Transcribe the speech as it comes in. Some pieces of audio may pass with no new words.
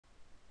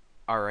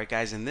Alright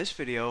guys, in this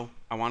video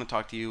I want to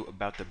talk to you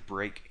about the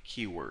break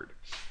keyword.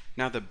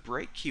 Now the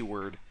break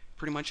keyword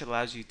pretty much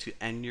allows you to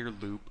end your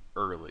loop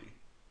early.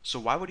 So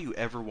why would you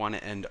ever want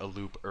to end a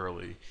loop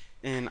early?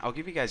 And I'll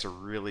give you guys a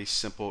really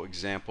simple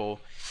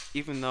example,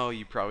 even though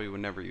you probably would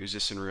never use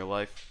this in real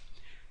life.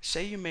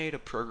 Say you made a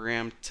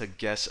program to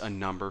guess a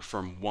number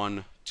from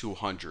 1 to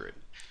 100.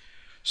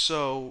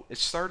 So it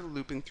started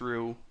looping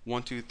through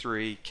 1, 2,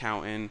 3,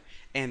 counting,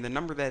 and the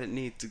number that it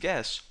needed to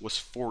guess was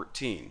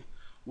 14.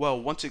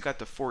 Well, once it got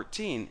to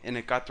 14 and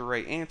it got the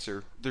right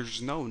answer,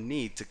 there's no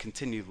need to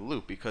continue the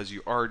loop because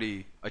you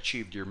already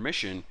achieved your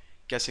mission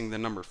guessing the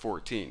number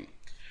 14.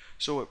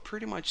 So it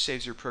pretty much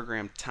saves your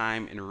program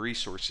time and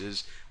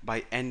resources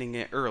by ending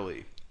it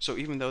early. So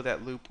even though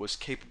that loop was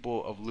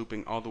capable of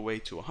looping all the way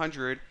to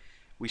 100,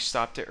 we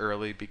stopped it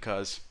early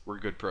because we're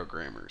good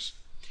programmers.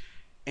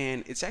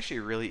 And it's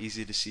actually really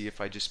easy to see if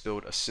I just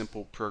build a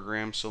simple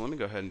program, so let me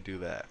go ahead and do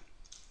that.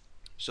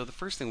 So the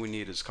first thing we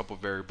need is a couple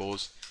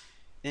variables.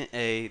 In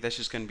A, that's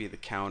just going to be the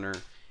counter,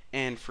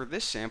 and for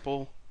this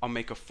sample I'll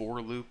make a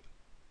for loop.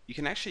 You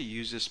can actually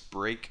use this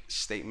break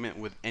statement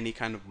with any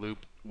kind of loop,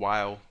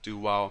 while, do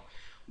while,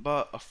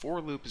 but a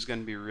for loop is going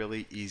to be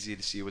really easy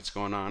to see what's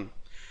going on.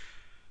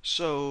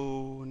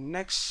 So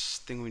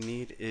next thing we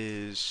need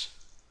is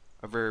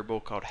a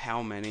variable called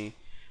how many.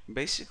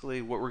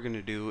 Basically what we're going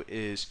to do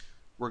is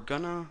we're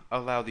gonna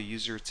allow the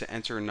user to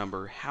enter a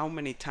number how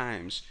many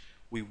times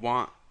we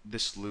want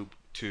this loop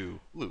to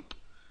loop,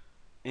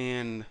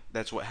 and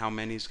that's what how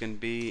many is going to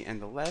be.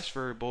 And the last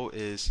variable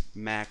is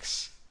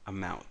max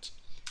amount,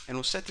 and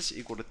we'll set this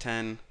equal to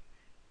 10.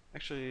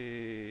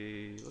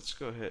 Actually, let's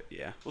go ahead,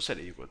 yeah, we'll set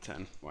it equal to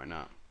 10, why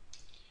not.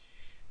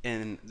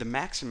 And the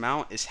max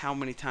amount is how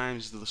many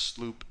times this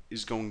loop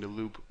is going to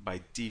loop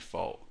by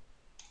default.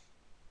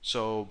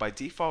 So by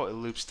default it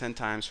loops 10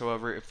 times.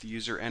 However, if the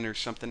user enters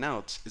something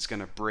else, it's going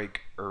to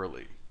break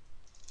early.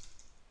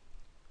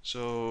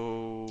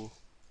 So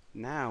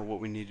now what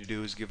we need to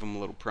do is give them a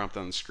little prompt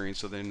on the screen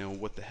so they know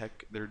what the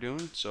heck they're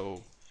doing.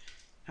 So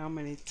how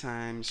many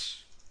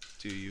times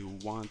do you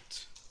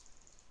want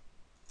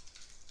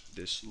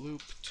this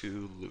loop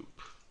to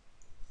loop?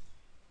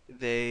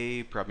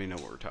 They probably know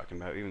what we're talking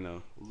about, even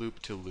though loop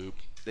to loop,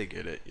 they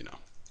get it, you know.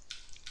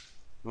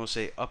 And we'll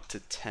say up to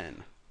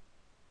 10.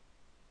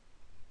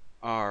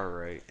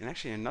 Alright, and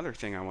actually another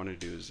thing I want to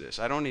do is this.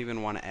 I don't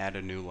even want to add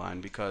a new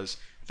line because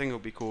I think it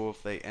would be cool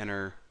if they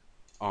enter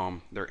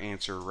their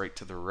answer right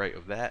to the right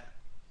of that.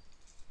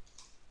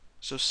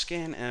 So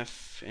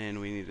scanf, and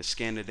we need to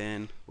scan it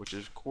in, which is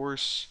of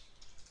course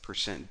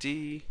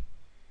 %d,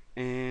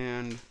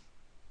 and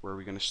where are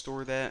we going to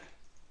store that?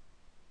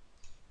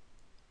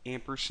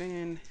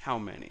 Ampersand how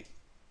many.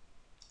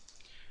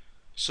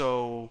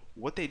 So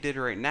what they did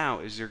right now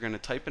is they're going to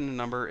type in a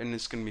number and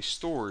it's going to be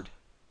stored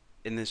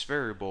in this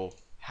variable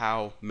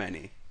how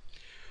many.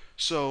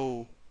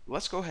 So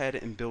let's go ahead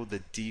and build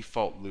the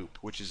default loop,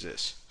 which is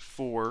this: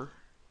 for,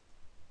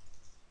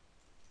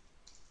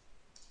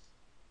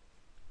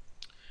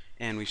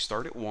 and we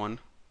start at 1,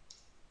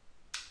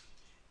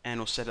 and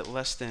we'll set it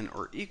less than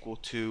or equal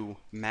to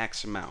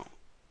max amount.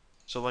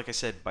 So like I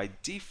said, by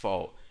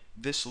default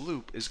this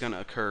loop is going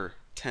to occur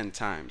 10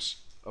 times.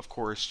 Of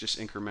course, just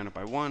increment it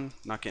by 1,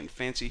 not getting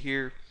fancy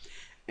here.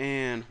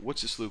 And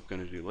what's this loop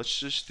going to do? Let's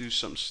just do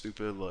something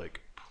stupid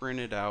like print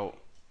it out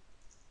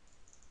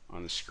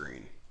on the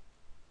screen.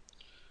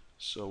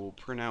 So we'll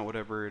print out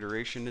whatever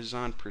iteration is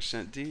on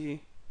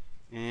 %d,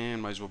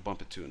 and might as well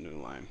bump it to a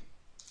new line.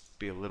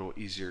 Be a little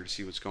easier to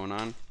see what's going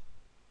on.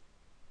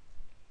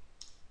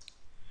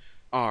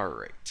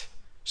 Alright,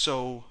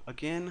 so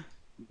again,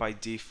 by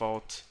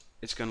default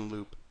it's going to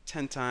loop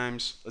 10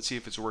 times. Let's see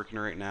if it's working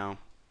right now.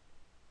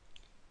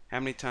 How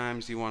many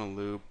times do you want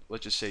to loop?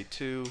 Let's just say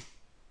 2.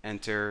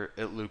 Enter.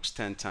 It loops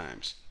 10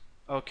 times.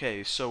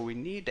 Okay, so we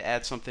need to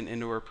add something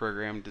into our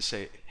program to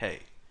say, hey,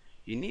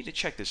 you need to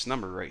check this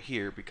number right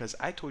here because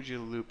I told you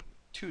to loop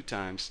 2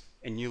 times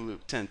and you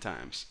loop 10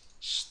 times.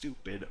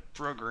 Stupid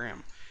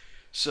program.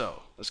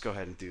 So let's go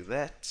ahead and do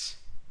that.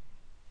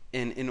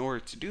 And in order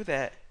to do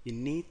that, you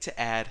need to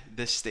add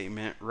this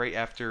statement right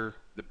after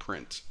the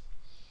print.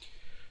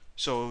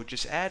 So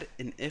just add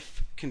an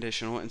if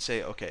conditional and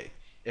say, okay,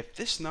 if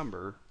this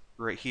number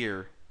right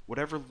here,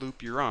 whatever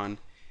loop you're on,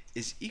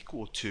 is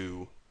equal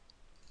to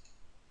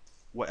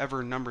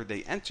whatever number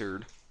they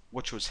entered,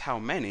 which was how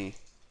many,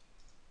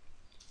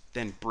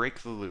 then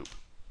break the loop.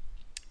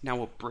 Now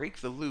what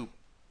break the loop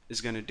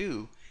is going to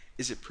do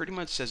is it pretty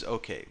much says,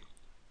 okay,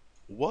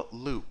 what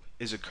loop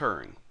is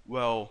occurring?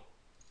 Well,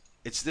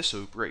 it's this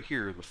loop right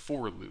here, the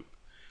for loop.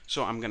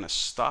 So I'm going to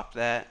stop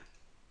that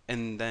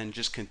and then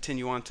just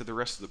continue on to the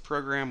rest of the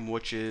program,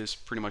 which is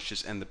pretty much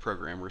just end the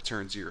program,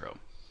 return 0.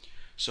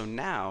 So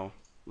now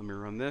let me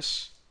run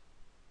this,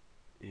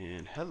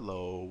 and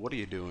hello, what are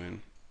you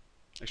doing?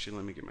 Actually,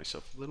 let me give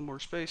myself a little more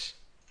space.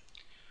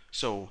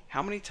 So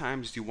how many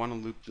times do you want to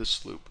loop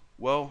this loop?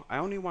 Well, I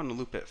only want to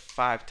loop it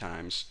 5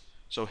 times,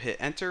 so hit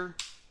enter,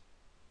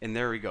 and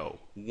there we go,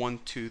 1,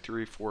 2,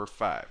 3, 4,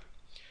 5.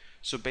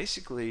 So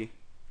basically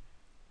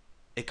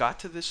It got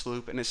to this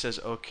loop and it says,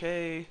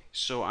 okay,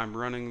 so I'm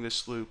running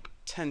this loop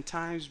 10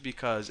 times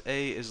because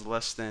A is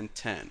less than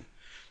 10.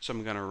 So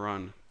I'm going to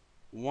run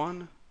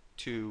 1,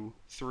 2,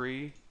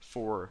 3,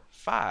 4,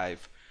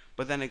 5.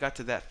 But then it got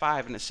to that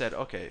 5 and it said,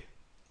 okay,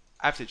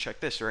 I have to check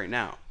this right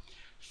now.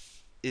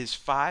 Is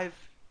 5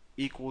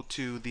 equal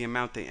to the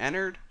amount they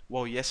entered?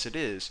 Well, yes, it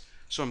is.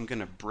 So I'm going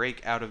to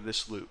break out of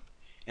this loop.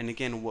 And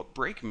again, what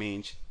break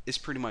means is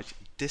pretty much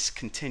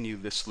discontinue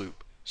this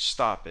loop.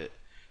 Stop it.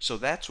 So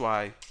that's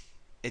why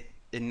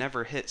it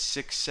never hit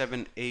 6,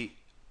 7, 8,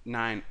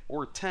 9,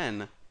 or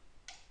 10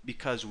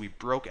 because we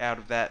broke out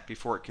of that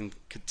before it can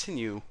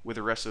continue with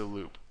the rest of the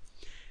loop.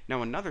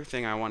 Now another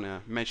thing I want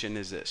to mention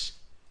is this.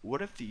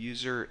 What if the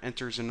user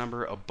enters a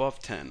number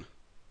above 10,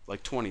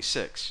 like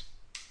 26?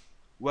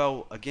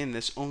 Well, again,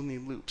 this only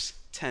loops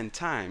 10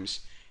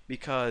 times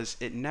because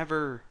it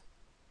never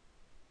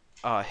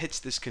hits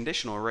this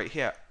conditional right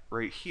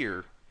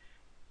here.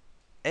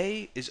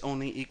 A is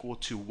only equal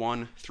to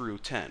 1 through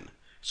 10.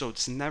 So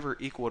it's never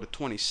equal to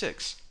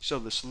 26. So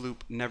this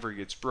loop never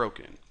gets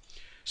broken.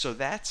 So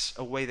that's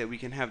a way that we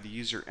can have the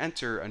user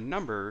enter a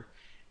number,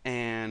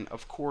 and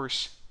of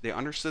course they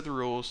understood the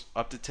rules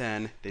up to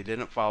 10. They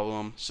didn't follow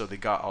them, so they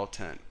got all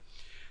 10.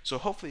 So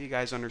hopefully you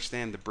guys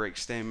understand the break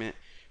statement.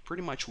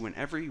 Pretty much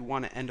whenever you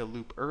want to end a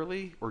loop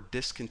early or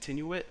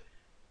discontinue it,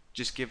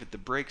 just give it the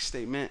break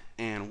statement,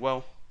 and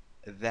well,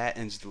 that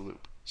ends the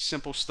loop.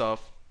 Simple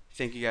stuff.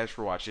 Thank you guys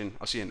for watching.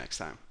 I'll see you next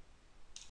time.